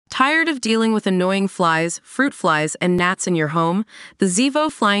Tired of dealing with annoying flies, fruit flies, and gnats in your home? The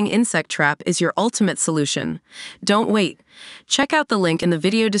Zevo Flying Insect Trap is your ultimate solution. Don't wait. Check out the link in the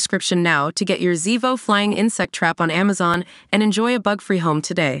video description now to get your Zevo Flying Insect Trap on Amazon and enjoy a bug-free home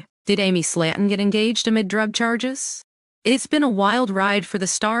today. Did Amy Slaton get engaged amid drug charges? It's been a wild ride for the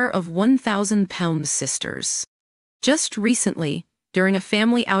star of 1,000-Pound Sisters. Just recently, during a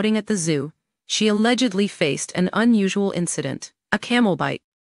family outing at the zoo, she allegedly faced an unusual incident, a camel bite.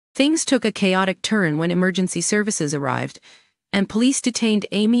 Things took a chaotic turn when emergency services arrived, and police detained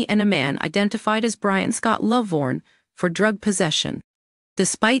Amy and a man identified as Brian Scott Lovvorn for drug possession.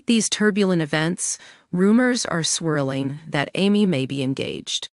 Despite these turbulent events, rumors are swirling that Amy may be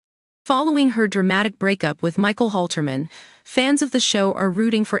engaged. Following her dramatic breakup with Michael Halterman, fans of the show are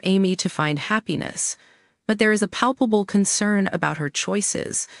rooting for Amy to find happiness. But there is a palpable concern about her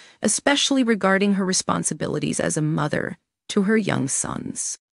choices, especially regarding her responsibilities as a mother to her young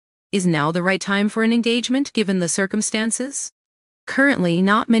sons. Is now the right time for an engagement, given the circumstances? Currently,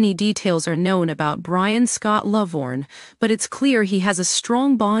 not many details are known about Brian Scott Lovvorn, but it's clear he has a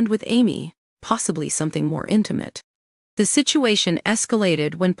strong bond with Amy, possibly something more intimate. The situation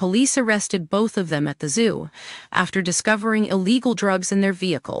escalated when police arrested both of them at the zoo, after discovering illegal drugs in their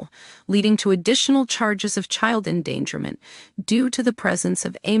vehicle, leading to additional charges of child endangerment due to the presence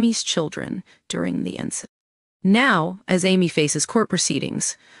of Amy's children during the incident. Now, as Amy faces court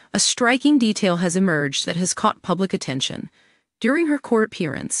proceedings, a striking detail has emerged that has caught public attention. During her court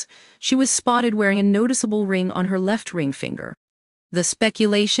appearance, she was spotted wearing a noticeable ring on her left ring finger. The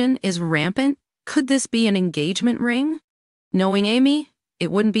speculation is rampant. Could this be an engagement ring? Knowing Amy,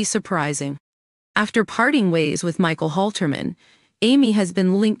 it wouldn't be surprising. After parting ways with Michael Halterman, Amy has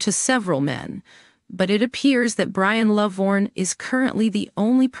been linked to several men, but it appears that Brian Lovvorn is currently the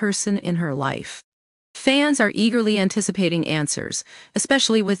only person in her life. Fans are eagerly anticipating answers,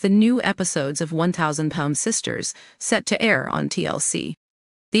 especially with the new episodes of 1,000-Pound Sisters set to air on TLC.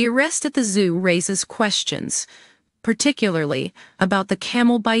 The arrest at the zoo raises questions, particularly about the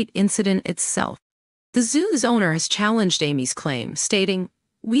camel bite incident itself. The zoo's owner has challenged Amy's claim, stating,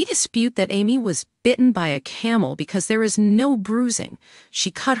 "We dispute that Amy was bitten by a camel because there is no bruising.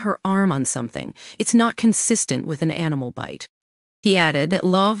 She cut her arm on something. It's not consistent with an animal bite." He added that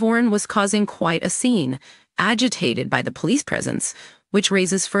Lovvorn was causing quite a scene, agitated by the police presence, which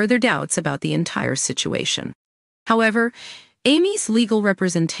raises further doubts about the entire situation. However, Amy's legal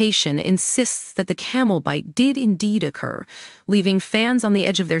representation insists that the camel bite did indeed occur, leaving fans on the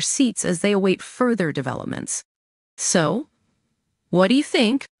edge of their seats as they await further developments. So, what do you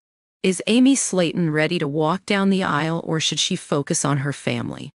think? Is Amy Slaton ready to walk down the aisle, or should she focus on her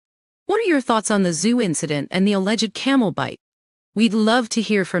family? What are your thoughts on the zoo incident and the alleged camel bite? We'd love to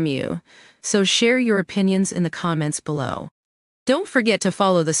hear from you, so share your opinions in the comments below. Don't forget to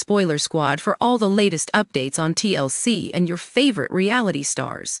follow the Spoiler Squad for all the latest updates on TLC and your favorite reality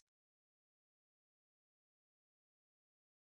stars.